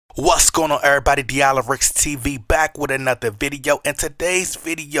What's going on, everybody? DISATER TV back with another video. In today's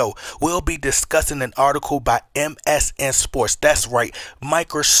video, we'll be discussing an article by MSN Sports. That's right,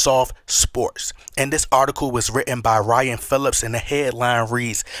 Microsoft Sports. And this article was written by Ryan Phillips, and the headline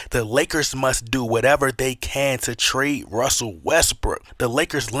reads, "The Lakers must do whatever they can to trade Russell Westbrook." The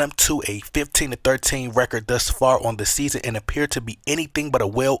Lakers limp to a 15-13 record thus far on the season and appear to be anything but a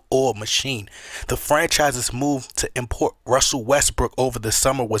well-oiled machine. The franchise's move to import Russell Westbrook over the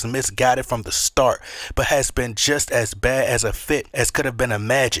summer was misguided from the start, but has been just as bad as a fit as could have been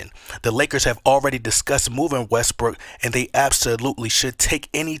imagined. The Lakers have already discussed moving Westbrook, and they absolutely should take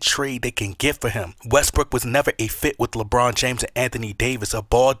any trade they can get for him. Westbrook was never a fit with LeBron James and Anthony Davis. A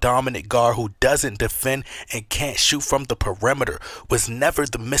ball-dominant guard who doesn't defend and can't shoot from the perimeter was never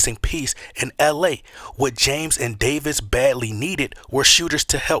the missing piece in LA. What James and Davis badly needed were shooters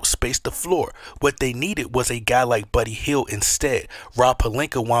to help space the floor. What they needed was a guy like Buddy Hield instead. Rob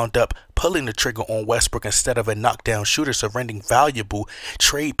Pelinka wound up pulling the trigger on Westbrook instead of a knockdown shooter, surrendering valuable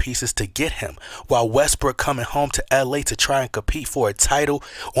trade pieces to get him. While Westbrook coming home to LA to try and compete for a title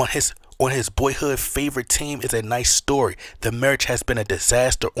on his boyhood favorite team is a nice story. The marriage has been a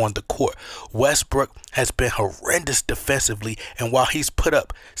disaster on the court. Westbrook has been horrendous defensively, and while he's put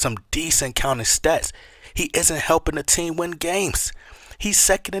up some decent counting stats, he isn't helping the team win games. He's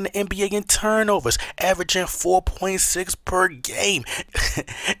second in the NBA in turnovers, averaging 4.6 per game,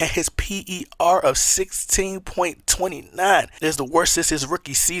 and his PER of 16.29 is the worst since his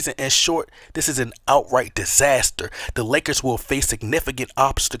rookie season. In short, this is an outright disaster. The Lakers will face significant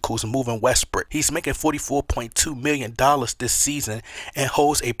obstacles moving Westbrook. He's making $44.2 million this season and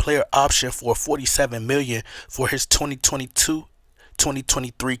holds a player option for $47 million for his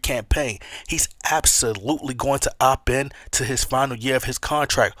 2022-2023 campaign. He's absolutely going to opt in to his final year of his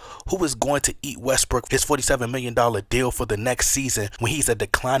contract. Who is going to eat Westbrook his $47 million deal for the next season when he's a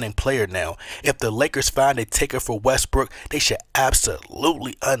declining player now? If the Lakers find a taker for Westbrook, they should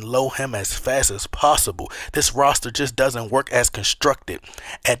absolutely unload him as fast as possible. This roster just doesn't work as constructed.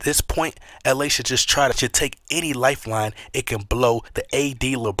 At this point, LA should just try to take any lifeline it can blow the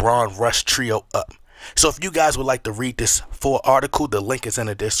AD LeBron Russ trio up. So if you guys would like to read this full article, the link is in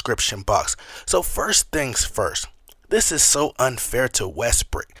the description box. So first things first, this is so unfair to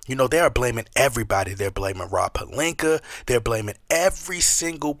Westbrook. You know, they are blaming everybody. They're blaming Rob Pelinka. They're blaming every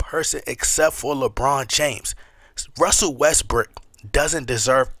single person except for LeBron James. Russell Westbrook doesn't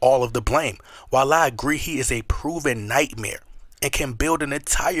deserve all of the blame. While I agree he is a proven nightmare and can build an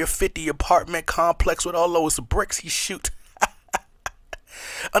entire 50 apartment complex with all those bricks he shoots,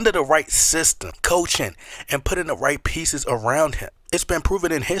 under the right system, coaching, and putting the right pieces around him, it's been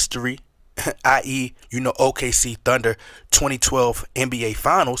proven in history, i.e., OKC Thunder 2012 NBA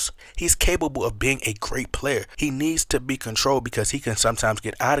Finals, he's capable of being a great player. He needs to be controlled because he can sometimes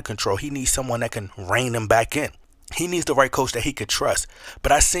get out of control. He needs someone that can rein him back in. He needs the right coach that he could trust.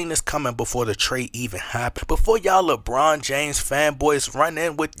 But I seen this coming before the trade even happened. Before y'all LeBron James fanboys run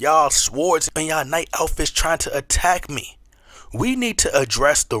in with y'all swords and y'all night outfits trying to attack me. We need to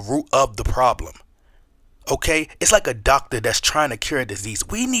address the root of the problem, okay? It's like a doctor that's trying to cure a disease.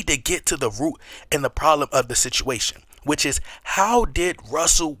 We need to get to the root and the problem of the situation, which is, how did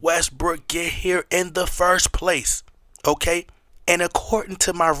Russell Westbrook get here in the first place, okay? And according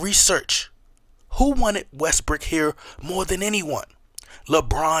to my research, who wanted Westbrook here more than anyone?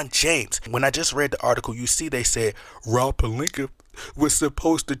 LeBron James. When I just read the article, you see they said Rob Pelinka was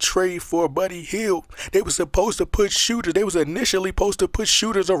supposed to trade for Buddy Hield. They were supposed to put shooters. They was initially supposed to put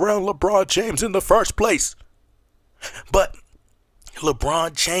shooters around LeBron James in the first place. But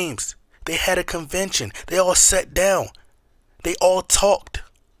LeBron James, they had a convention. They all sat down. They all talked.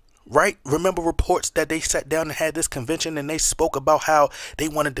 Right? Remember reports that they sat down and had this convention and they spoke about how they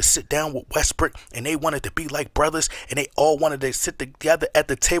wanted to sit down with Westbrook and they wanted to be like brothers and they all wanted to sit together at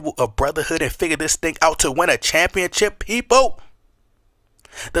the table of brotherhood and figure this thing out to win a championship, people.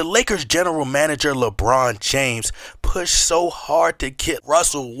 The Lakers general manager LeBron James pushed so hard to get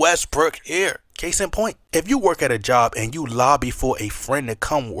Russell Westbrook here. Case in point, if you work at a job and you lobby for a friend to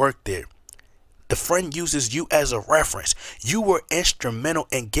come work there, the friend uses you as a reference. You were instrumental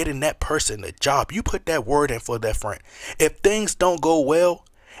in getting that person the job. You put that word in for that friend. If things don't go well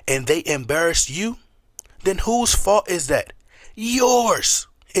and they embarrass you, then whose fault is that? Yours.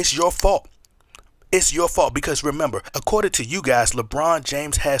 It's your fault. It's your fault because remember, according to you guys, LeBron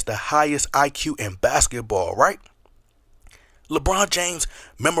James has the highest IQ in basketball, right? LeBron James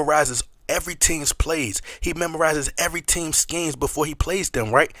memorizes every team's plays. He memorizes every team's schemes before he plays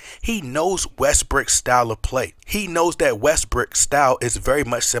them, right? He knows Westbrook's style of play. He knows that Westbrook's style is very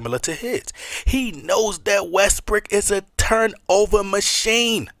much similar to his. He knows that Westbrook is a turnover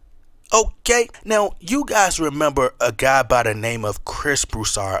machine. Okay, now you guys remember a guy by the name of Chris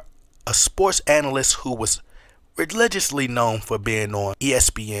Broussard, a sports analyst who was religiously known for being on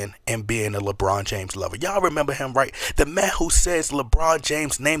ESPN and being a LeBron James lover. Y'all remember him, right? The man who says LeBron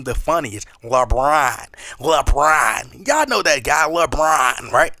James named the funniest. LeBron. Y'all know that guy,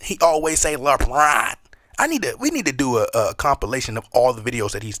 LeBron, right? He always say LeBron. We need to do a compilation of all the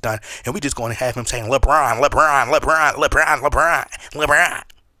videos that he's done, and we just going to have him saying LeBron.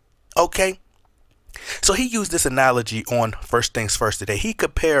 Okay? So he used this analogy on First Things First today. He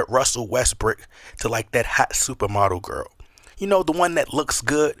compared Russell Westbrook to like that hot supermodel girl. You know, the one that looks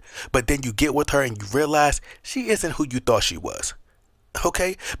good, but then you get with her and you realize she isn't who you thought she was.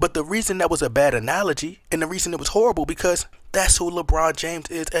 Okay? But the reason that was a bad analogy and the reason it was horrible because that's who LeBron James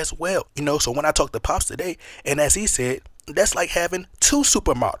is as well. You know, so when I talked to Pops today, and as he said, that's like having two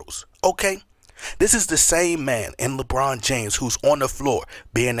supermodels. Okay? This is the same man in LeBron James who's on the floor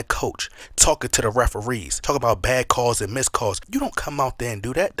being the coach, talking to the referees, talking about bad calls and missed calls. You don't come out there and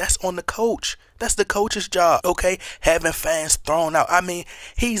do that. That's on the coach. That's the coach's job, okay? Having fans thrown out. I mean,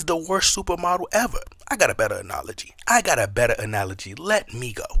 he's the worst supermodel ever. I got a better analogy. Let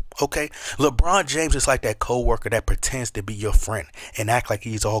me go, okay? LeBron James is like that coworker that pretends to be your friend and act like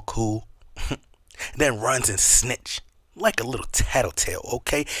he's all cool, then runs and snitch. Like a little tattletale,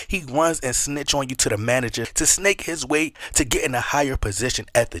 okay? He runs and snitch on you to the manager to snake his way to get in a higher position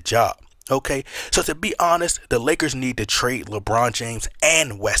at the job, okay? So to be honest, the Lakers need to trade LeBron James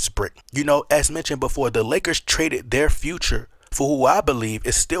and Westbrook. You know, as mentioned before, the Lakers traded their future for who I believe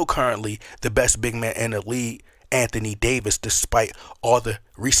is still currently the best big man in the league, Anthony Davis, despite all the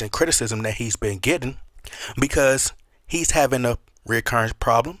recent criticism that he's been getting, because he's having a recurrent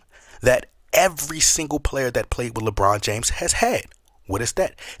problem that every single player that played with LeBron James has had. What is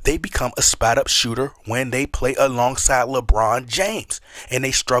that? They become a spot-up shooter when they play alongside LeBron James, and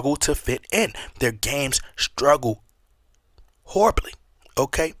they struggle to fit in. Their games struggle horribly,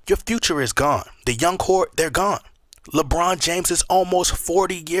 okay? Your future is gone. The young core, they're gone. LeBron James is almost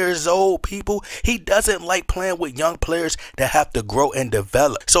 40 years old, people. He doesn't like playing with young players that have to grow and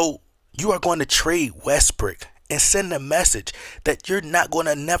develop. So you are going to trade Westbrook and send a message that you're not going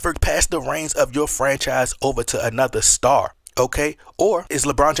to never pass the reins of your franchise over to another star, okay? Or is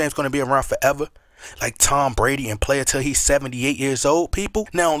LeBron James going to be around forever, like Tom Brady, and play until he's 78 years old, people?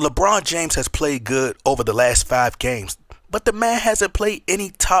 Now, LeBron James has played good over the last 5 games, but the man hasn't played any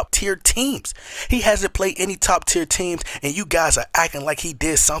top-tier teams. He hasn't played any top-tier teams, and you guys are acting like he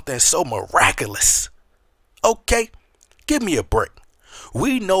did something so miraculous. Okay? Give me a break.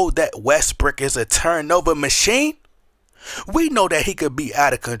 We know that Westbrook is a turnover machine. We know that he could be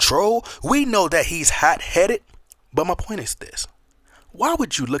out of control. We know that he's hot-headed. But my point is this. Why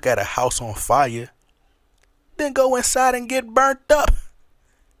would you look at a house on fire, then go inside and get burnt up?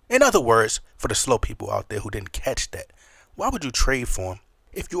 In other words, for the slow people out there who didn't catch that, why would you trade for him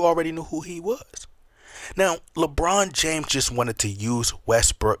if you already knew who he was? Now, LeBron James just wanted to use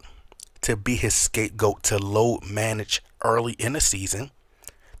Westbrook to be his scapegoat to load manage early in the season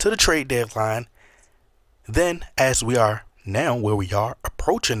to the trade deadline. Then, as we are now where we are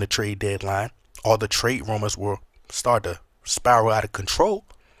approaching the trade deadline, all the trade rumors will start to spiral out of control.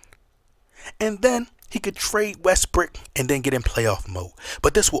 And then he could trade Westbrook and then get in playoff mode.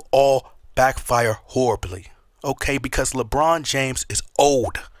 But this will all backfire horribly, okay? Because LeBron James is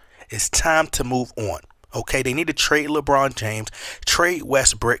old. It's time to move on, okay? They need to trade LeBron James, trade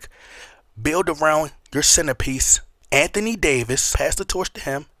Westbrook, build around your centerpiece, Anthony Davis, pass the torch to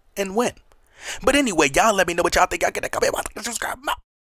him, and win. But anyway, y'all let me know what y'all think. Y'all get a comment, subscribe.